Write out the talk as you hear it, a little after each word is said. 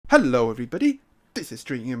Hello everybody, this is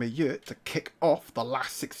ShyGuy here to kick off the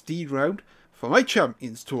last 16 round for my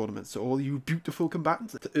Champions Tournament. So all you beautiful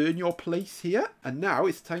combatants to earn your place here. And now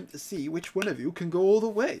it's time to see which one of you can go all the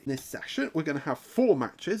way. In this session we're going to have 4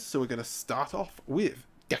 matches, so we're going to start off with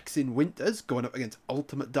DexinWinters going up against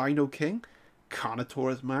Ultimate Dino King,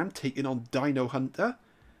 CarnotaurusMan taking on Dino Hunter,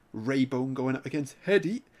 Raybone going up against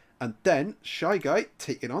Hedi, and then ShyGuy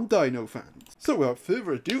taking on Dinofanz. So without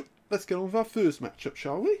further ado, let's get on with our first matchup,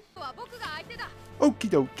 shall we? Okie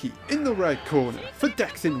dokie, in the red corner, for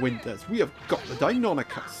DexinWinters, we have got the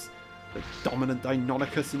Deinonychus. The dominant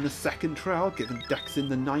Deinonychus in the second trial, giving Dexin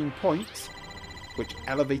the 9 points, which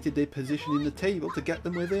elevated their position in the table to get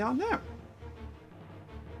them where they are now.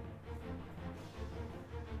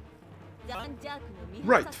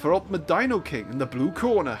 Right, for Ultimate Dino King in the blue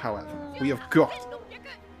corner, however, we have got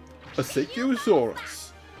a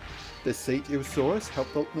Satiosaurus. The Satiosaurus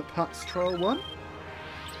helped Ultimate Pat's Trial 1,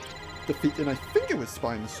 defeating, I think it was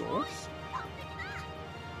Spinosaurus.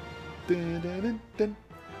 Dun, dun, dun, dun.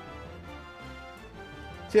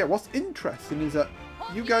 So yeah, what's interesting is that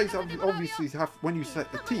you guys obviously have, when you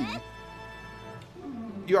set the team,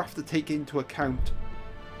 you have to take into account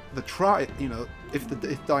the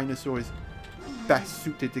if Dinosaur is best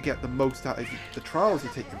suited to get the most out of the trials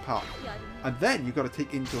you're taking part in. And then you've got to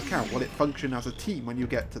take into account will it function as a team when you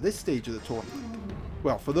get to this stage of the tournament.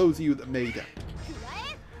 Well, for those of you that made it.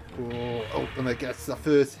 Oh, Ultimate gets the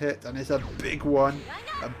first hit, and it's a big one.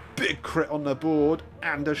 A big crit on the board,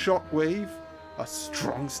 and a shockwave. A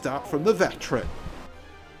strong start from the veteran.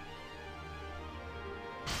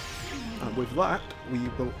 And with that,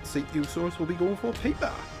 Satiosaurus will be going for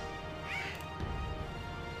paper.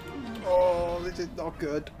 Oh, this is not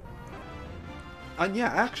good. And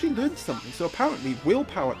yeah, I actually learned something. So apparently,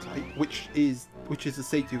 willpower type, which is the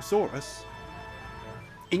Satiosaurus,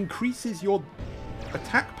 increases your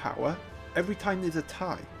attack power every time there's a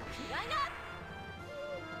tie.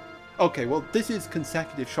 Okay, well, this is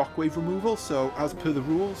consecutive shockwave removal, so as per the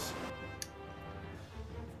rules,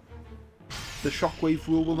 the shockwave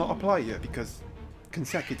rule will not apply here because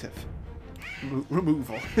consecutive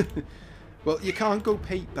removal. Well, you can't go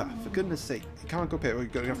paper, for goodness sake. You can't go paper, you're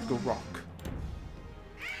going to have to go rock.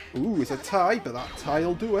 Ooh, it's a tie, but that tie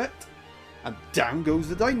will do it. And down goes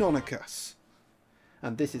the Deinonychus.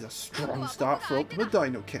 And this is a strong start for Ultimate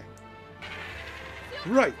Dino King.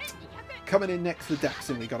 Right, coming in next for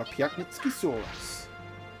Dexin, we got a Pyatnitskisaurus.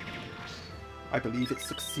 I believe it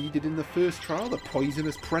succeeded in the first trial, the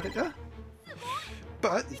Poisonous Predator.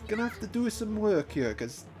 But it's going to have to do some work here,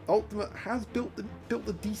 because Ultimate has built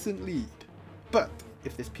a decent lead. But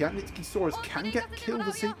if this Pyatnitskisaurus can kill the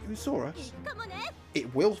Satiosaurus,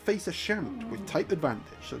 it will face a Shant with type advantage,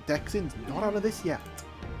 so Dexin's not out of this yet.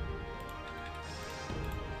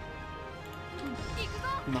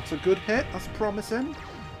 And that's a good hit, that's promising.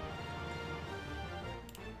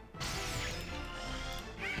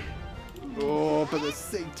 Oh, but the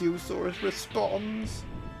Satiosaurus responds.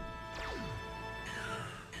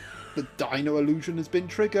 The Dino Illusion has been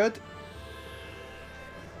triggered.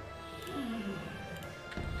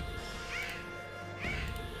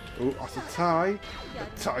 Oh, that's a tie.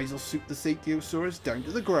 The ties will suit the Satiosaurus down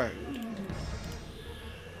to the ground.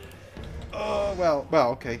 Oh,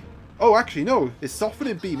 well, okay. Oh, actually, no. It's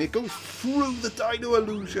softening beam. It goes through the Dino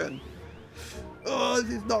Illusion. Oh,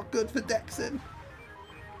 this is not good for Dexin.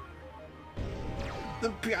 The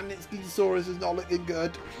Pyatnitskisaurus is not looking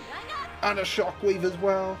good. And a shockwave as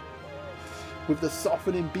well. With the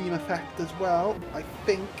softening beam effect as well. I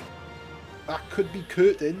think that could be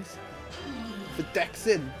curtains for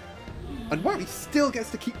Dexin. And wow, he still gets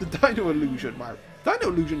to keep the Dino Illusion. Wow, Dino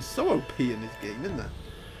Illusion is so OP in this game, isn't it?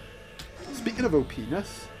 Speaking of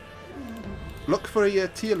OPness, look for a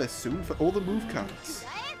tier list soon for all the move cards.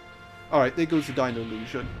 Alright, there goes the Dino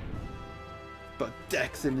Illusion. But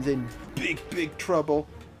Dexin is in big trouble.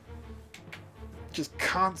 Just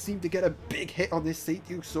can't seem to get a big hit on this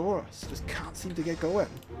Satiosaurus. Just can't seem to get going.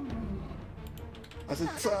 As a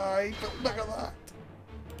tie, but look at that.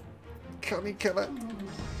 Can he kill it?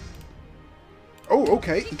 Oh,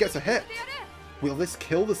 okay, he gets a hit. Will this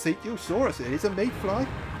kill the Satiosaurus? It is a mayfly.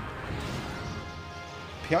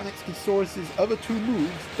 Pyatnitskisaurus' other 2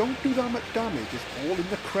 moves don't do that much damage. It's all in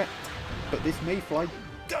the crit. But this mayfly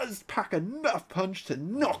does pack enough punch to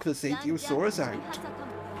knock the Satiosaurus out.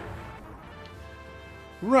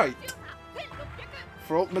 Right.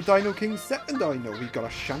 For Ultimate Dino King's second dino, we've got a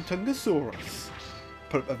Shantungosaurus.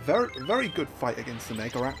 Put up a very good fight against the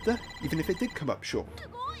Megaraptor, even if it did come up short.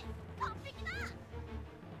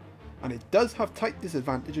 And it does have type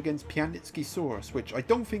disadvantage against Pianitskysaurus, which I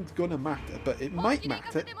don't think is going to matter, but it might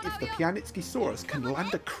matter if the Pianitskysaurus can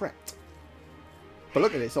land a crit. But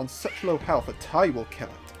look at this, on such low health, a tie will kill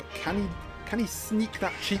it. But can he sneak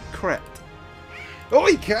that cheap crit? Oh,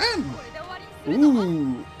 he can!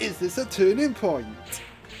 Ooh, is this a turning point?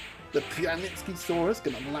 The Pianitskysaurus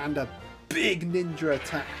going to land a big ninja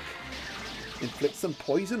attack. Inflict some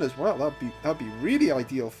poison as well. That'd be really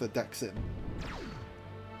ideal for Dexin.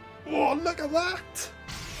 Oh, look at that!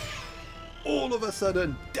 All of a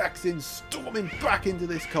sudden, Dexin storming back into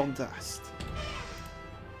this contest.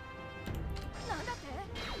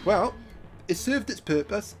 Well, it served its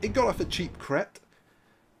purpose. It got off a cheap crit.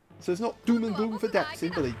 So it's not doom and gloom for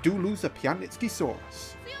Dexin, but they do lose a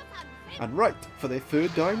Pianitskysaurus. And right, for their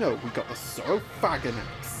third dino, we got the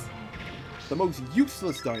Saurophaganax. The most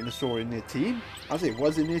useless dinosaur in their team, as it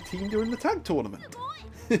was in their team during the tag tournament.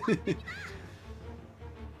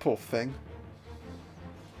 Poor thing.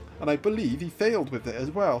 And I believe he failed with it as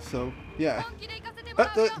well, so yeah.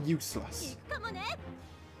 Utter useless.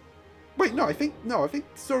 Wait, no, I think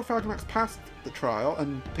Saurophaganax passed the trial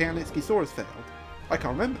and Pianitskysaurus failed. I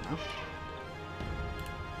can't remember now.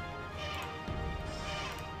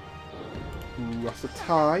 Ooh, that's a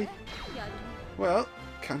tie. Well,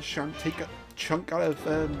 can Shan take a chunk out of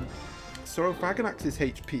Saurophaganax's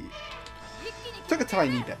HP? Took a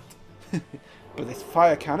tiny bit. But this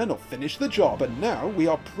fire cannon will finish the job, and now we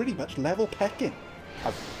are pretty much level pecking,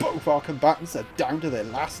 as both our combatants are down to their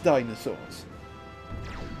last dinosaurs.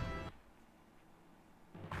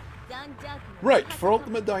 Right, for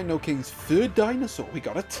Ultimate Dino King's third dinosaur, we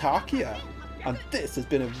got a Tarkia, and this has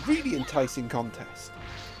been a really enticing contest.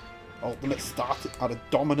 Ultimate started at a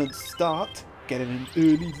dominant start, getting an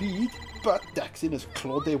early lead, but Dexin has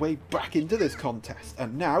clawed their way back into this contest,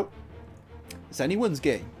 and now it's anyone's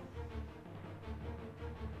game.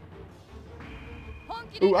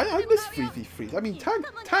 Oh, I miss 3v3s. I mean,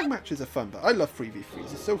 tag matches are fun, but I love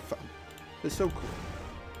 3v3s. It's so fun. They're so cool.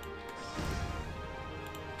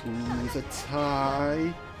 Ooh, there's a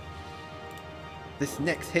tie. This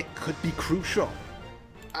next hit could be crucial.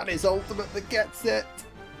 And it's Ultimate that gets it.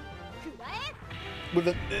 With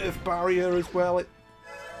an earth barrier as well.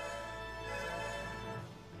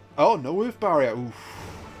 Oh, no earth barrier. Oof.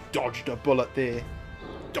 Dodged a bullet there.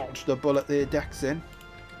 Dodged a bullet there, Dexin.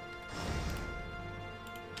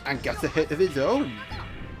 And gets a hit of his own.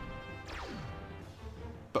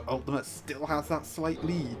 But Ultimate still has that slight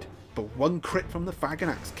lead. But one crit from the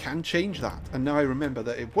Phaganax can change that. And now I remember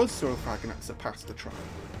that it was Saurophaganax that passed the trial.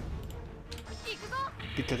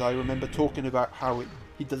 Because I remember talking about how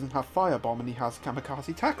he doesn't have Firebomb and he has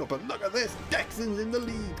Kamikaze Tackle. But look at this! Dexin's in the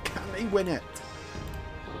lead! Can they win it?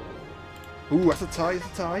 Ooh, that's a tie, it's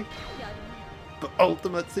a tie. But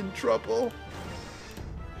Ultimate's in trouble.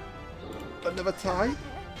 Another tie.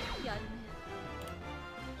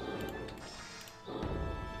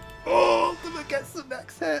 Oh, Ultimate gets the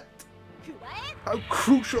next hit. How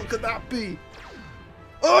crucial could that be?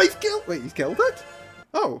 Oh, he's killed. Wait, he's killed it?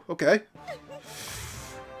 Oh, okay.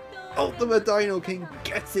 Ultimate Dino King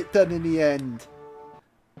gets it done in the end.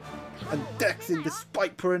 And Dexin,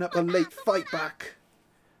 despite putting up a late fight back,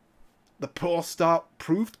 the poor start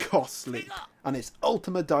proved costly. And it's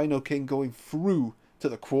Ultimate Dino King going through to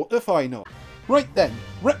the quarterfinal. Right then,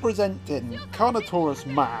 representing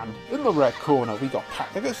CarnotaurusMan in the red corner, we got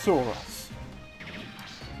Pachygosaurus.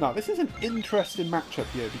 Now, this is an interesting matchup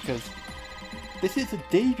here because this is a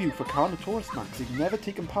debut for CarnotaurusMan because they've never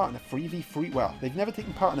taken part in a 3v3. Well, they've never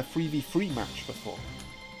taken part in a 3v3 match before.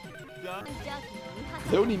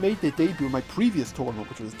 They only made their debut in my previous tournament,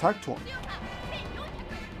 which was a tag tournament.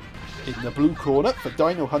 In the blue corner for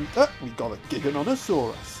Dino Hunter, we got a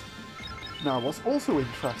Giganotosaurus. Now, what's also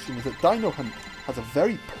interesting is that Dino Hunt has a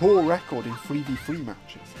very poor record in 3v3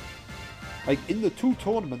 matches. Like, in the two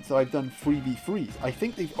tournaments that I've done 3v3s, I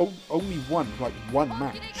think they've only won, like, one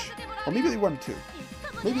match. Or maybe they won two.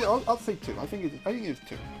 Maybe, I'll say two. I think it was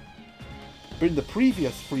two. But in the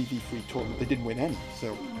previous 3v3 tournament, they didn't win any,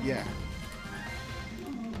 so, yeah.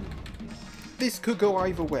 This could go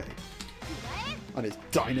either way. And it's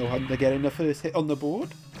Dino Hunter getting the first hit on the board.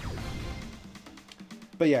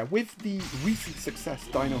 But yeah, with the recent success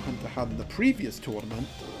Dino Hunter had in the previous tournament,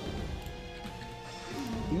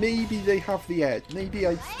 maybe they have the edge. Maybe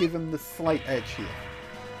I'd give them the slight edge here.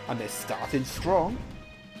 And they're starting strong,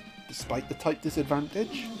 despite the type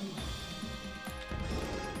disadvantage.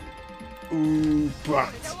 Ooh,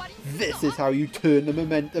 but this is how you turn the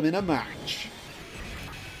momentum in a match.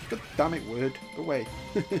 God damn it, word. Go away.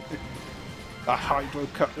 A Hydro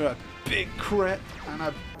Cutter, a big crit, and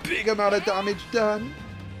a big amount of damage done.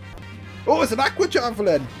 Oh, it's an Aqua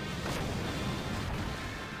Javelin!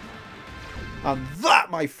 And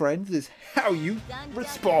that, my friends, is how you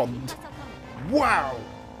respond. Wow!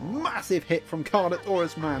 Massive hit from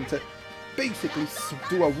CarnotaurusMan to basically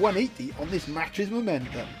do a 180 on this match's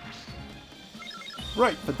momentum.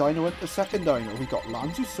 Right, for the second dino, we got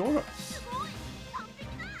Lanzusaurus.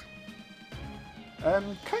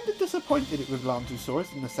 Kind of disappointed with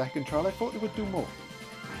Lanzusaurus in the second trial. I thought it would do more.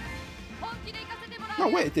 No,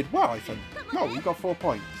 wait, it did well, I think. No, we got 4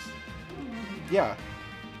 points. Yeah.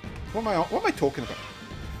 What am I talking about?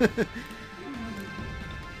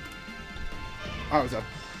 That was a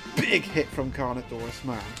big hit from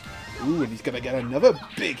CarnotaurusMan. Ooh, and he's going to get another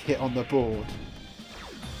big hit on the board.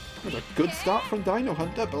 It was a good start from Dino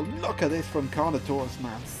Hunter, but look at this from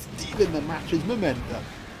CarnotaurusMan, stealing the match's momentum.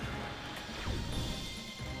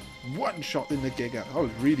 One shot in the Giga. That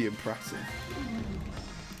was really impressive.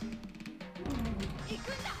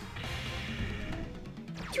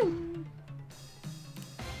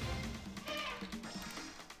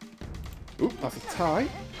 Oop, that's a tie.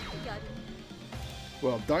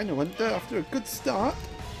 Well, Dino Hunter, after a good start,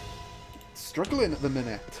 struggling at the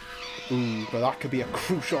minute. Ooh, but that could be a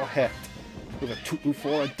crucial hit. With a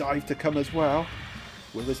 2-4, a dive to come as well.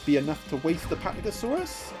 Will this be enough to waste the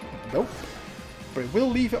Pachydosaurus? Nope. But it will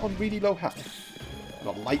leave it on really low health.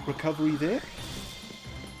 Got light recovery there.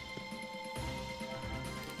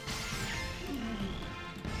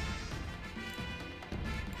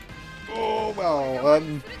 Oh, well,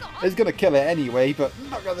 it's going to kill it anyway, but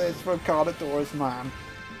look at this from CarnotaurusMan.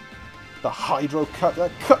 The Hydro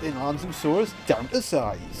Cutter cutting Lanzusaurus down to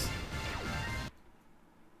size.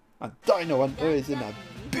 And Dino Hunter is in a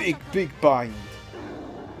big, big bind.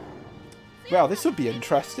 Well, this would be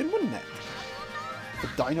interesting, wouldn't it?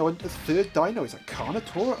 The Dino Hunter's third dino is a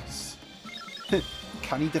Carnotaurus.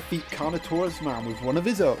 Can he defeat CarnotaurusMan with one of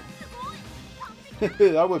his own?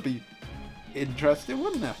 That would be interesting,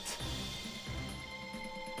 wouldn't it?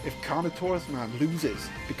 If CarnotaurusMan loses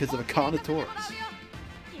because of a Carnotaurus.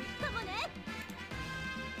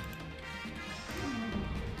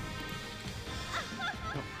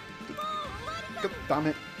 God damn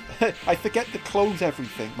it. I forget to close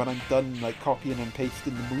everything when I'm done like copying and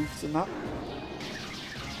pasting the moves and that.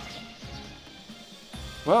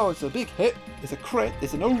 Well, it's a big hit, it's a crit,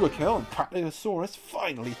 it's an overkill, and Pachydosaurus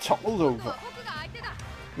finally topples over.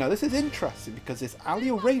 Now this is interesting because this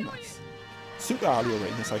Alioramus, Super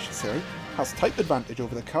Alioramus I should say, has type advantage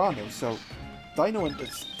over the Carno, so Dino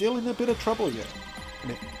Hunter's still in a bit of trouble here.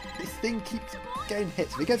 And if this thing keeps getting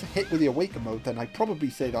hits, if it gets a hit with the Awaken mode, then I'd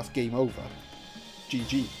probably say that's game over.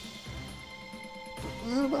 GG.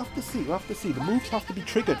 We'll have to see, The moves have to be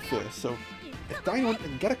triggered first, so if Dino Hunter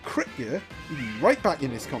can get a crit here, he'll be right back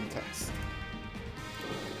in this contest.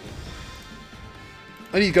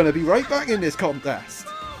 And he's going to be right back in this contest.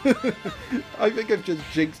 I think I've just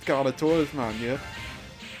jinxed CarnotaurusMan here.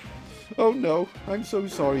 Oh no, I'm so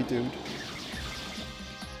sorry, dude.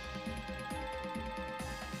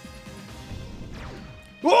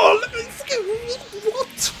 Oh, look at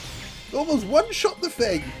what? Almost one-shot the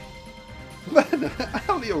thing. Man,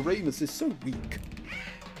 Alioramus is so weak.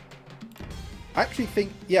 I actually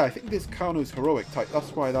think, yeah, I think this Carno's heroic type.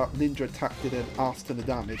 That's why that ninja attack did an arse ton of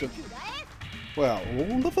damage. Well,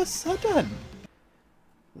 all of a sudden,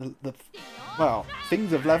 well,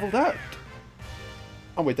 things have leveled out.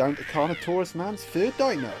 And we're down to CarnotaurusMan's third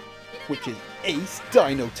dino, which is Ace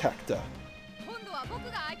Dinotector.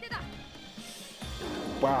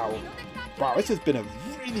 Wow. Wow, this has been a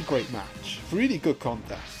really great match. Really good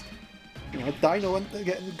contest. You know, Dino Hunter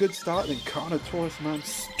getting a good start, then CarnotaurusMan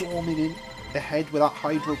storming in ahead with that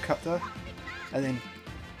Hydro Cutter, and then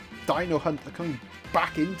Dino Hunter coming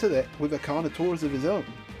back into it with a Carnotaurus of his own.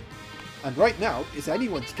 And right now, it's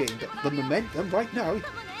anyone's game, but the momentum right now,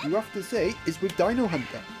 you have to say, is with Dino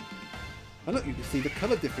Hunter. And look, you can see the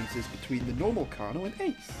colour differences between the normal Carno and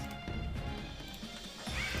Ace.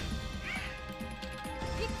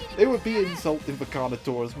 It would be insulting for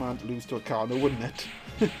CarnotaurusMan to lose to a Carno, wouldn't it?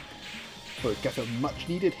 But gets a much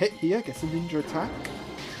needed hit here, gets a ninja attack.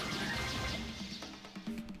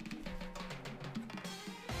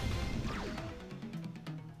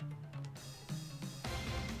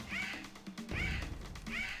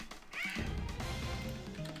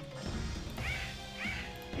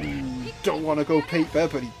 Don't want to go paper,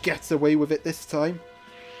 but he gets away with it this time.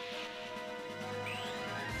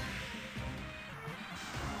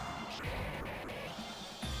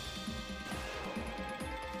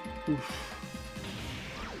 Oof.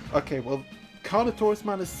 Okay, well,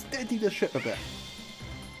 CarnotaurusMan has steadied the ship a bit.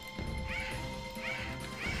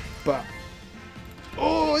 But,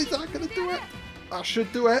 oh, is that going to do it? That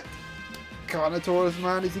should do it.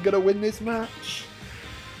 CarnotaurusMan, is he going to win this match?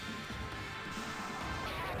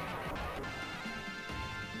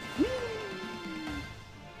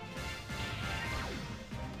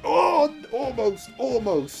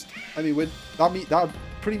 Almost. I mean, that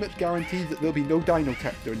pretty much guarantees that there'll be no Dino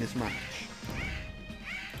Tector in this match.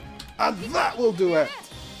 And that will do it!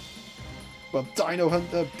 Well, Dino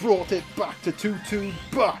Hunter brought it back to 2-2,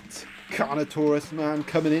 but CarnotaurusMan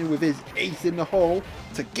coming in with his ace in the hole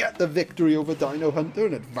to get the victory over Dino Hunter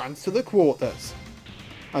and advance to the quarters.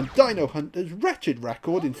 And Dino Hunter's wretched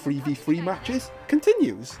record in 3v3 matches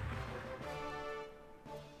continues.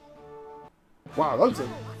 Wow,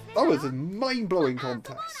 that was a mind-blowing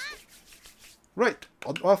contest. Right,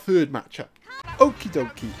 on to our third matchup. Okie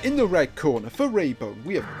dokie, in the red corner for Raybone,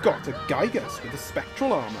 we have got a Gigas with a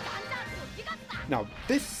spectral armor. Now,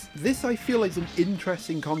 this I feel is an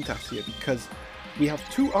interesting contest here because we have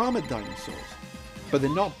two armored dinosaurs, but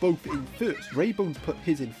they're not both in first. Raybone's put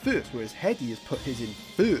his in first, whereas Hedi has put his in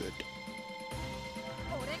third.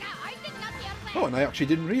 Oh, and I actually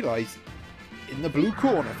didn't realise, in the blue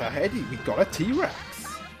corner for Hedi, we've got a T-Rex.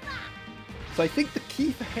 So I think the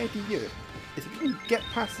key for Hedi here is if we can get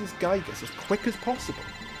past this Gigas as quick as possible,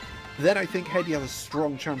 then I think Hedi has a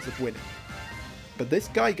strong chance of winning. But this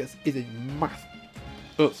Gigas is a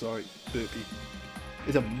burpee.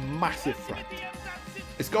 Is a massive threat.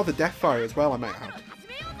 It's got the Deathfire as well, I might add.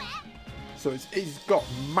 So it's got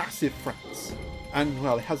massive threats. And,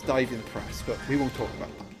 well, it has diving press, but we won't talk about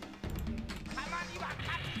that.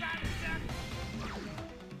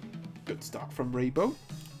 Good start from Raybone.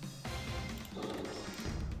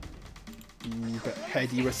 But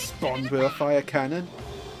Hedi responds with a fire cannon.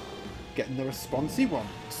 Getting the response he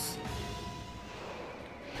wants.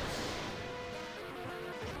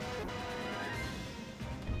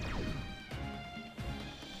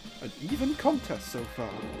 An even contest so far.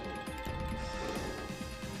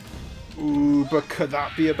 Ooh, but could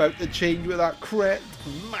that be about to change with that crit?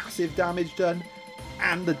 Massive damage done.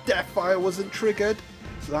 And the Deathfire wasn't triggered.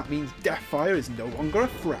 So that means Deathfire is no longer a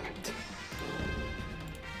threat.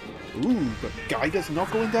 Ooh, but Giga's not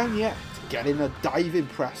going down yet. Getting a diving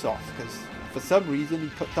press off, because for some reason he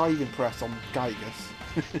put diving press on Gigas.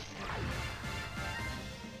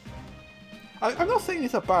 I'm not saying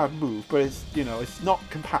it's a bad move, but it's, you know, it's not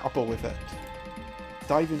compatible with it.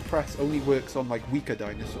 Diving press only works on like weaker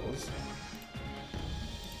dinosaurs.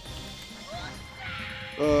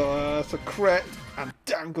 That's a crit, and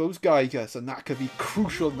down goes Gigas, and that could be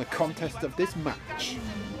crucial in the contest of this match.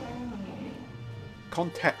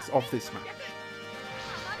 Context of this match.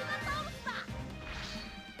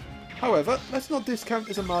 However, let's not discount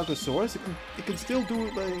this Amargasaurus. It can still do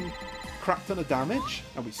a crap ton of damage,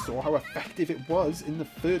 and we saw how effective it was in the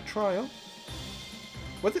third trial.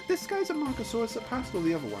 Was it this guy's Amargasaurus that passed, or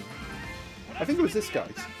the other one? I think it was this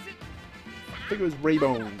guy's. I think it was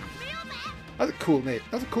Raybone. That's a cool name.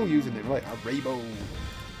 That's a cool username, right? A Raybone.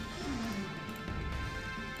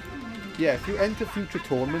 Yeah, if you enter future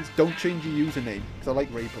tournaments, don't change your username, because I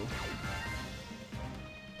like Raybone.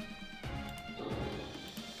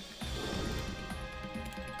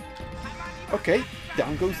 Okay,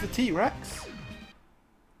 down goes the T-Rex.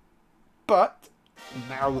 But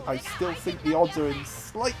now I still think the odds are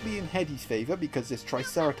slightly in Hedi's favour, because this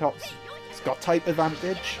Triceratops has got type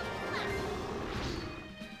advantage.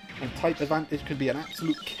 And type advantage can be an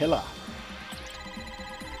absolute killer.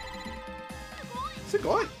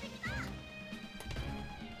 ShyGuy.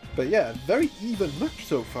 But yeah, very even match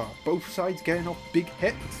so far. Both sides getting off big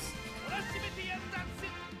hits.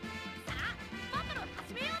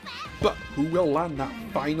 But who will land that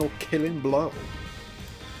final killing blow?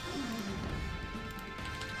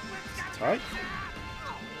 It's tight.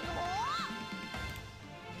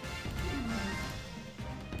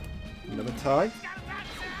 Another tie.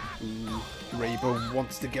 Ooh, Raybone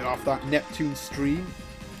wants to get off that Neptune stream.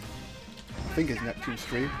 I think it's Neptune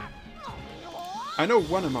stream. I know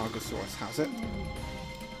one Amargasaurus has it.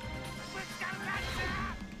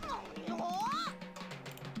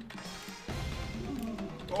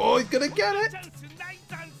 Oh, he's gonna get it!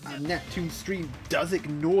 And Neptune stream does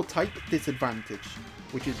ignore type disadvantage,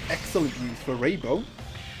 which is excellent news for Raybone.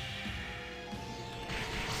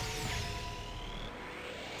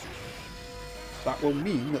 That will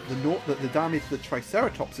mean that the damage the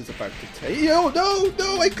Triceratops is about to take. Oh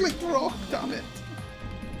no! I clicked wrong! Damn it!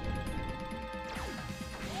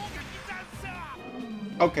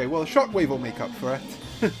 Okay, well, Shockwave will make up for it.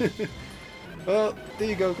 Well, there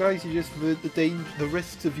you go, guys. You just heard the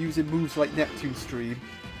risks of using moves like Neptune Stream.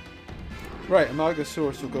 Right,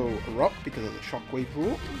 Amargasaurus will go Rock because of the Shockwave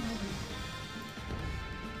rule.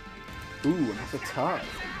 Ooh, and that's a tie.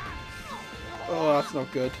 Oh, that's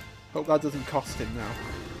not good. Hope that doesn't cost him now.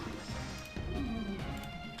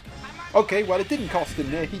 Okay, well, it didn't cost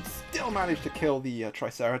him there. He still managed to kill the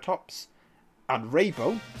Triceratops. And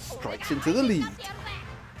Rainbow strikes into the lead.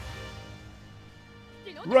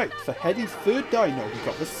 Right, for Hedi's third dino, we've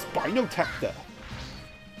got the Spinotector.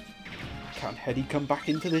 Can Hedi come back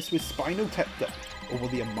into this with Spinotector? Or will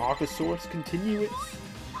the Amargasaurus continue its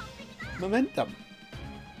momentum?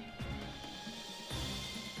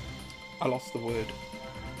 I lost the word.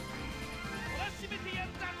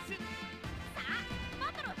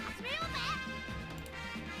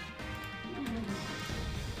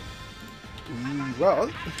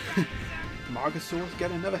 Well, Amargasaurus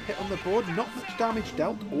get another hit on the board, not much damage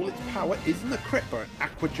dealt, all its power is in the crit, but an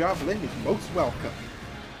Aqua Javelin is most welcome.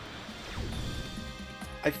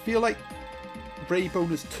 I feel like Raybone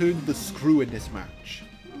has turned the screw in this match.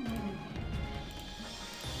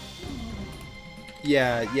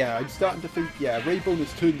 Yeah, I'm starting to think, yeah, Raybone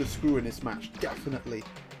has turned the screw in this match, definitely.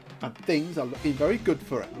 And things are looking very good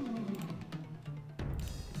for him.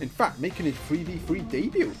 In fact, making his 3v3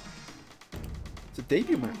 debut. It's a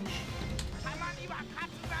debut match.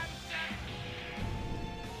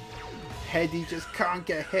 Hedi just can't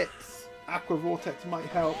get hits. Aqua Vortex might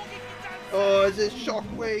help. Oh, is it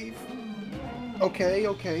Shockwave?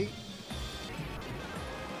 Okay.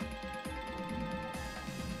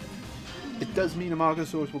 It does mean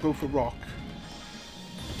Amargasaurus will go for Rock.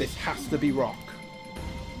 This has to be Rock.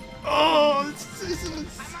 Oh,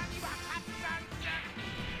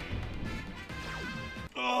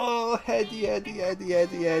 oh,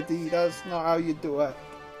 Hedi. That's not how you do it.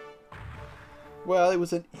 Well, it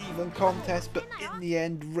was an even contest, but in the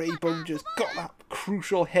end, Raybone just got that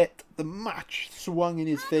crucial hit. The match swung in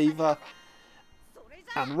his favour.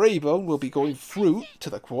 And Raybone will be going through to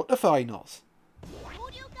the quarterfinals.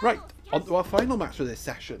 Right, on to our final match of this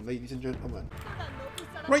session, ladies and gentlemen.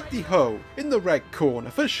 Righty-ho, in the red corner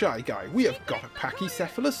for ShyGuy, we have got a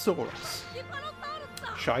Pachycephalosaurus.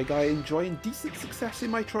 ShyGuy enjoying decent success in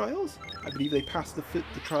my trials. I believe they passed the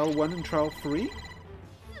trial 1 and trial 3.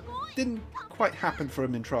 Didn't quite happen for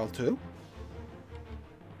him in trial 2.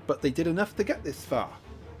 But they did enough to get this far.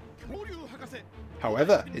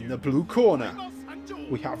 However, in the blue corner,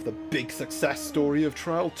 we have the big success story of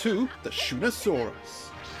trial 2, the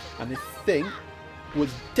Shunnosaurus. And this thing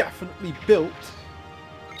was definitely built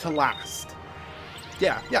to last.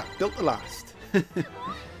 Yeah, built to last.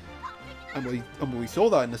 and we saw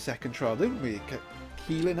that in the second trial, didn't we? It kept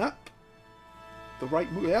healing up. They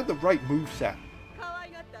had the right moveset.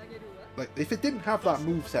 Like, if it didn't have that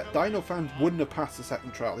moveset, Dinofanz wouldn't have passed the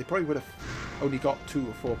second trial. They probably would have only got 2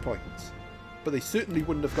 or 4 points. But they certainly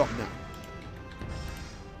wouldn't have gotten that.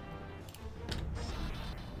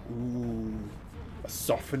 Ooh, a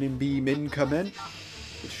softening beam incoming.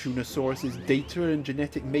 The Shunnosaurus' data and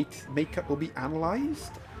genetic makeup will be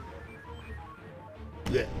analysed.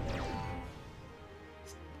 Yeah.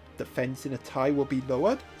 Defense in a tie will be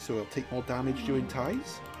lowered, so it'll take more damage during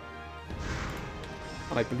ties.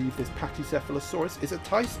 And I believe this Pachycephalosaurus is a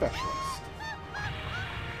tie specialist.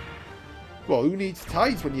 Well, who needs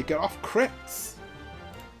ties when you get off crits?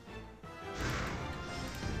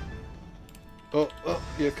 Oh,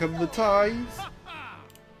 here come the ties.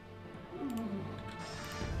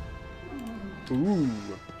 Ooh,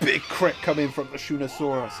 big crit coming from the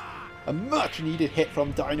Shunnosaurus. A much needed hit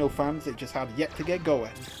from Dinofanz, it just had yet to get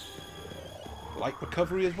going. Light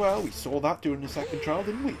recovery as well, we saw that during the second trial,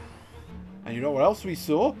 didn't we? And you know what else we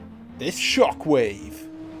saw? This Shockwave.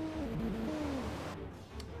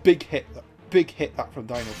 Big hit that from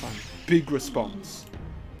Dinofanz. Big response.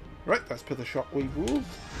 Right, as per the Shockwave rules,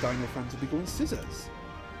 Dinofanz will be going scissors.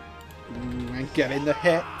 Ooh, and getting the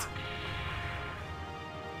hit.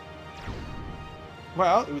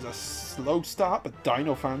 Well, it was a slow start, but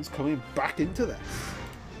Dinofanz coming back into this.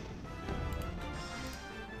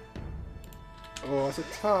 Oh, it's a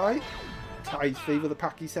tie. Ties favour the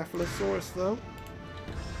Pachycephalosaurus, though.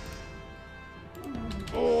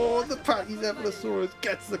 Oh, the Pachycephalosaurus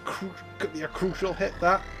gets the crucial hit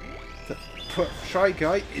that to put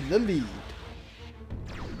ShyGuy in the lead.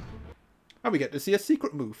 And we get to see a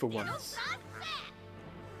secret move for once.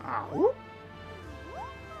 Ow.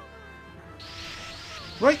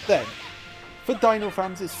 Right then, for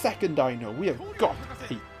Dinofanz' second dino, we have got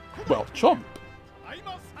Chomp.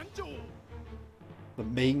 The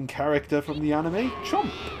main character from the anime,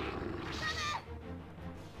 Chomp.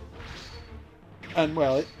 And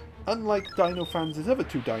well, unlike Dinofanz' other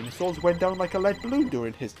 2 dinosaurs, went down like a lead balloon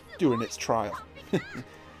during its trial.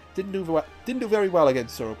 Didn't do very well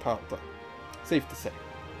against Sauropod, but safe to say.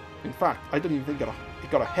 In fact, I don't even think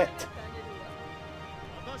it got a hit.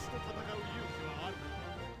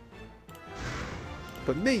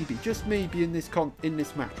 But maybe, just maybe, in this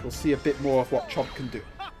match, we'll see a bit more of what Chomp can do.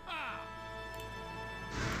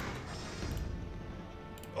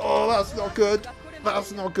 that's not good.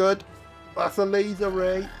 That's not good. That's a laser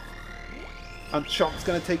ray. And Chomp's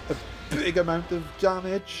going to take a big amount of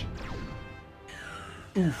damage.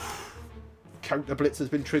 Oof. Counter Blitz has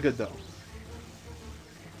been triggered though.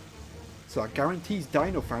 So that guarantees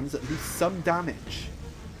Dinofanz at least some damage.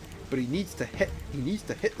 But he needs to hit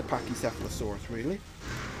the Pachycephalosaurus really.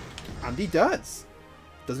 And he does.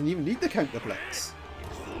 Doesn't even need the Counter Blitz.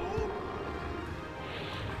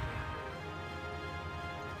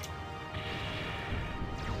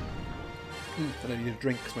 And I need a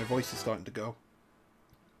drink because my voice is starting to go.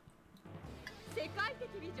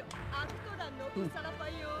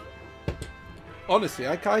 Honestly,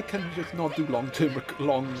 I can just not do long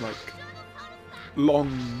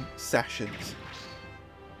sessions.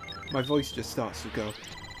 My voice just starts to go.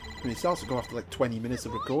 I mean, it starts to go after like 20 minutes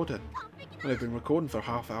of recording. And I've been recording for a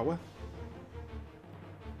half hour.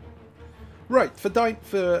 Right, for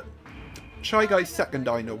ShyGuy's second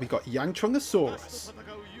dino, we got Yangchungosaurus.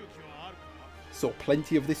 Saw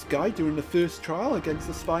plenty of this guy during the first trial against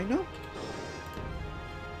the Spino.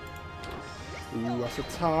 Ooh, that's a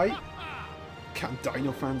tie. Can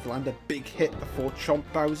Dinofanz land a big hit before Chomp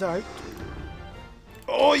bows out?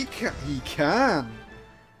 Oh, he can! He can!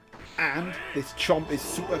 And this Chomp is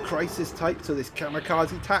Super Crisis type, so this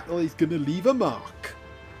Kamikaze Tackle is going to leave a mark.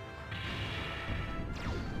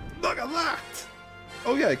 Look at that!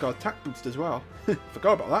 Oh yeah, it got attack boost as well.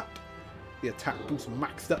 Forgot about that. The attack boost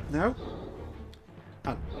maxed up now.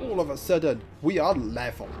 And all of a sudden, we are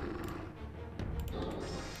level.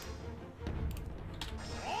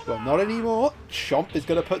 Well, not anymore. Chomp is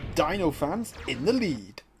going to put Dinofanz in the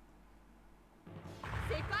lead.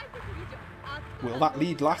 Will that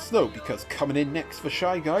lead last though? Because coming in next for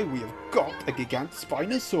ShyGuy, we have got a Gigant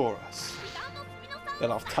Spinosaurus.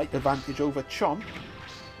 They'll have type advantage over Chomp,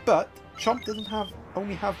 but Chomp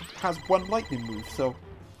has one lightning move, so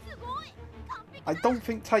I don't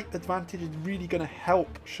think type advantage is really going to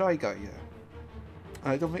help ShyGuy here.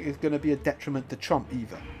 I don't think it's going to be a detriment to Chomp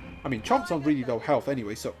either. I mean, Chomp's on really low health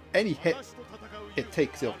anyway, so any hit it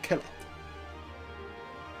takes, it'll kill it.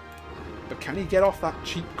 But can he get off that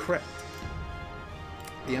cheap crit?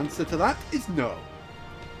 The answer to that is no.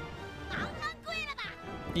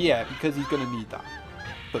 Yeah, because he's going to need that.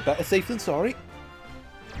 But better safe than sorry.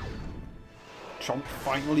 Chomp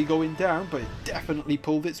finally going down, but it definitely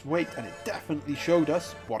pulled its weight, and it definitely showed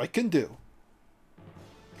us what it can do.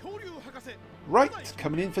 Right,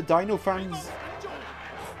 coming in for Dinofanz.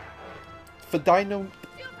 For the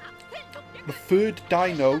third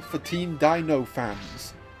dino for Team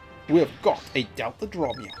Dinofanz, we have got a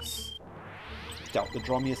Deltadromeus.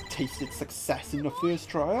 Deltadromeus tasted success in the first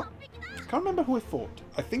trial. Can't remember who it fought.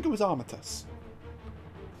 I think it was Armatus.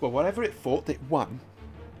 Well, whatever it fought, it won.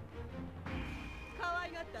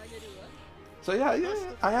 So yeah,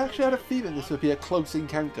 I actually had a feeling this would be a close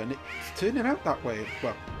encounter, and it's turning out that way.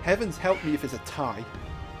 Well, heavens help me if it's a tie.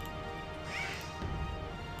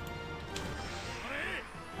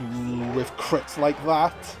 Ooh, with crits like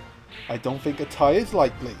that, I don't think a tie is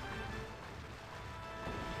likely.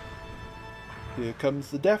 Here comes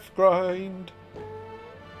the death grind.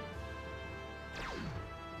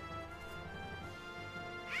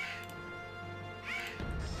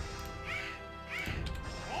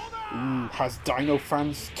 Ooh, has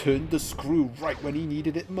Dinofanz turned the screw right when he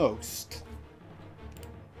needed it most?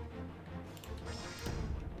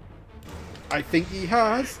 I think he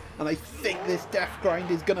has, and I think this death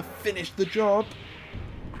grind is going to finish the job.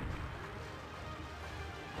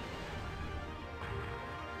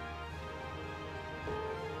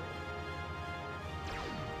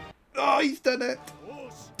 Oh, he's done it!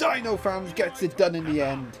 Dinofanz gets it done in the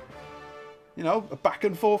end. You know, a back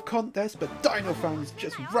and forth contest, but Dinofanz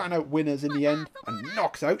just ran out winners in the end and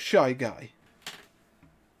knocks out ShyGuy.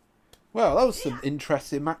 Well, that was some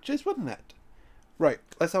interesting matches, wasn't it? Right,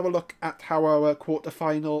 let's have a look at how our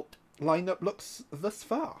quarterfinal lineup looks thus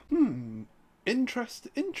far.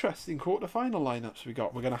 Interesting quarterfinal lineups we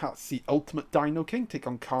got. We're going to have to see Ultimate Dino King take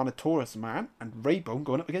on CarnotaurusMan, and Raybone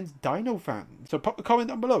going up against Dinofanz. So pop a comment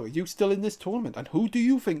down below. Are you still in this tournament? And who do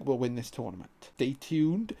you think will win this tournament? Stay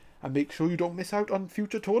tuned and make sure you don't miss out on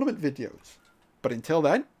future tournament videos. But until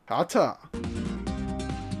then, ta-ta!